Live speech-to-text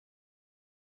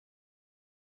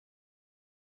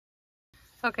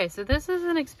Okay, so this is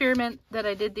an experiment that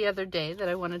I did the other day that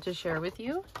I wanted to share with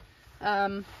you.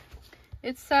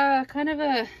 It's kind of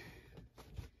a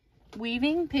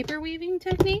paper weaving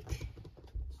technique.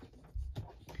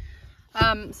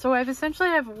 So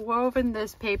I've woven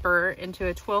this paper into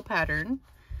a twill pattern.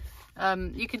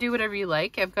 You can do whatever you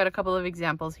like. I've got a couple of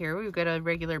examples here. We've got a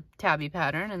regular tabby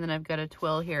pattern, and then I've got a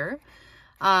twill here.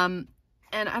 And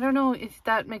I don't know if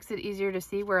that makes it easier to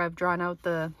see where I've drawn out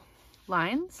the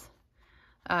lines.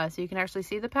 So you can actually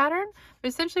see the pattern. But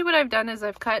essentially what I've done is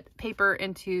I've cut paper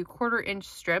into 1/4 inch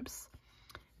strips,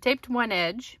 taped one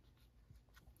edge,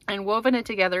 and woven it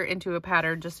together into a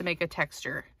pattern just to make a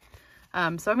texture.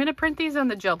 So I'm going to print these on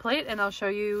the gel plate, and I'll show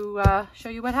you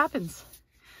what happens.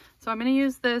 So I'm going to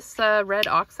use this red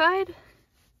oxide.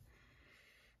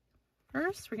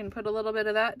 First, we're going to put a little bit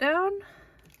of that down.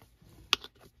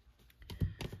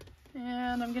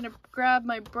 And I'm going to grab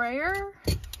my brayer.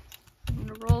 I'm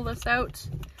going to roll this out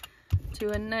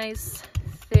to a nice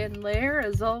thin layer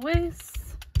as always.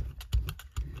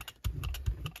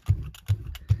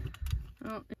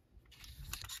 Oh.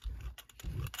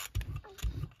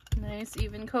 Nice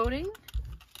even coating.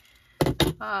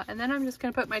 And then I'm just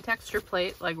going to put my texture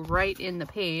plate like right in the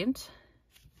paint.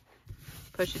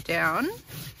 Push it down.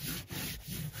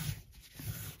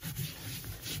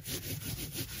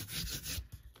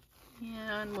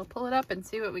 And we'll pull it up and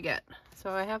see what we get.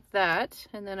 So I have that,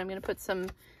 and then I'm going to put some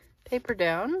paper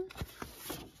down.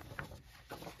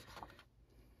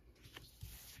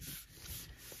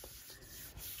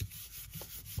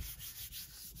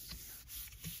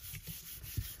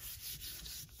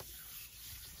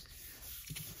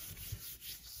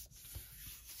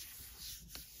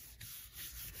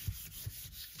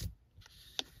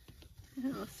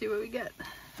 And let's see what we get.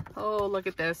 Oh, look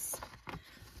at this.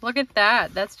 Look at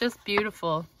that. That's just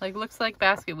beautiful. Like, looks like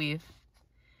basket weave.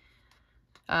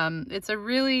 It's a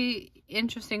really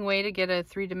interesting way to get a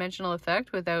 3-dimensional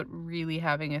effect without really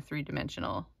having a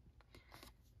 3-dimensional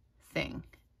thing.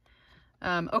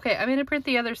 Okay, I'm going to print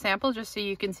the other sample just so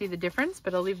you can see the difference,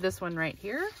 but I'll leave this one right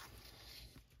here.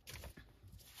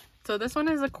 So this one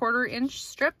is a 1/4 inch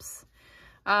strips.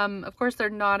 Of course, they're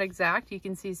not exact. You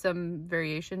can see some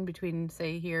variation between,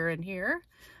 say, here and here.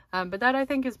 But that, I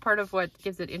think, is part of what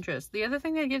gives it interest. The other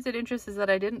thing that gives it interest is that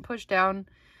I didn't push down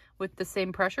with the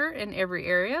same pressure in every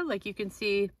area. Like you can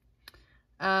see,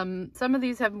 some of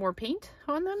these have more paint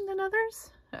on them than others.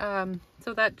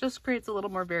 So that just creates a little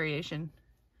more variation.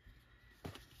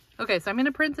 Okay, so I'm going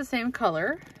to print the same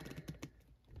color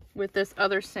with this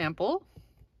other sample.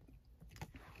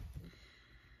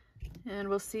 And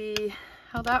we'll see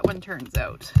how that one turns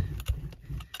out.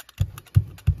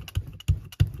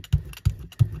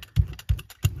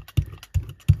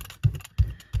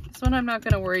 This one I'm not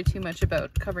going to worry too much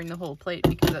about covering the whole plate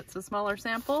because it's a smaller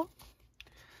sample.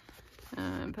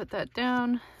 Put that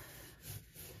down,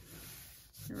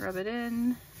 rub it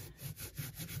in.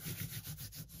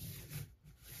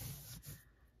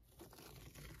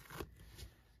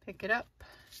 Pick it up.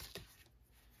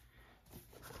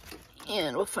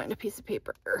 And we'll find a piece of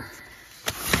paper.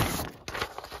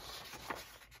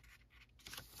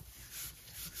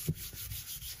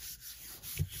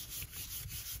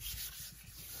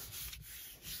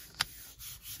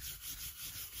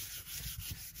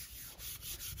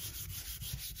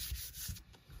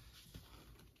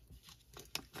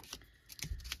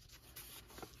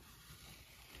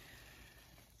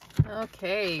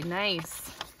 Okay, nice.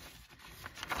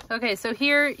 Okay, so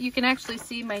here you can actually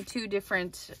see my 2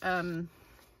 different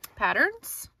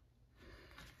patterns.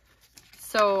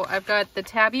 So I've got the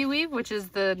tabby weave, which is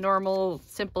the normal,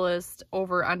 simplest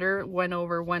over under, 1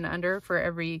 over 1 under for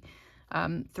every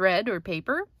thread or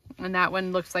paper. And that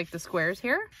one looks like the squares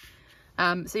here.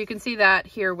 So you can see that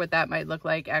here, what that might look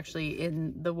like actually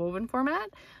in the woven format.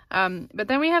 But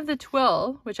then we have the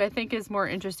twill, which I think is more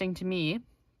interesting to me.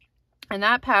 And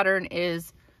that pattern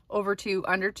is over 2,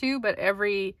 under 2, but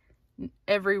every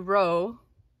row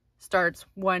starts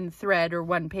 1 thread or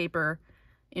 1 paper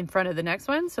in front of the next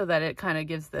one, so that it kind of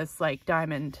gives this like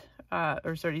diamond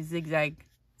or sort of zigzag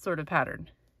sort of pattern.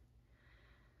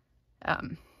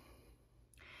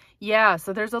 Yeah,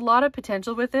 so there's a lot of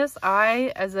potential with this.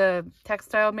 As a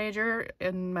textile major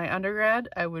in my undergrad,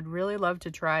 I would really love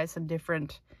to try some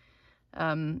different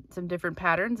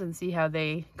patterns and see how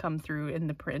they come through in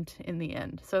the print in the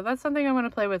end. So that's something I want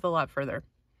to play with a lot further.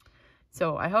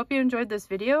 So I hope you enjoyed this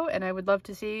video, and I would love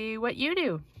to see what you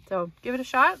do. So give it a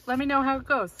shot. Let me know how it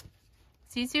goes.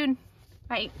 See you soon.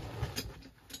 Bye.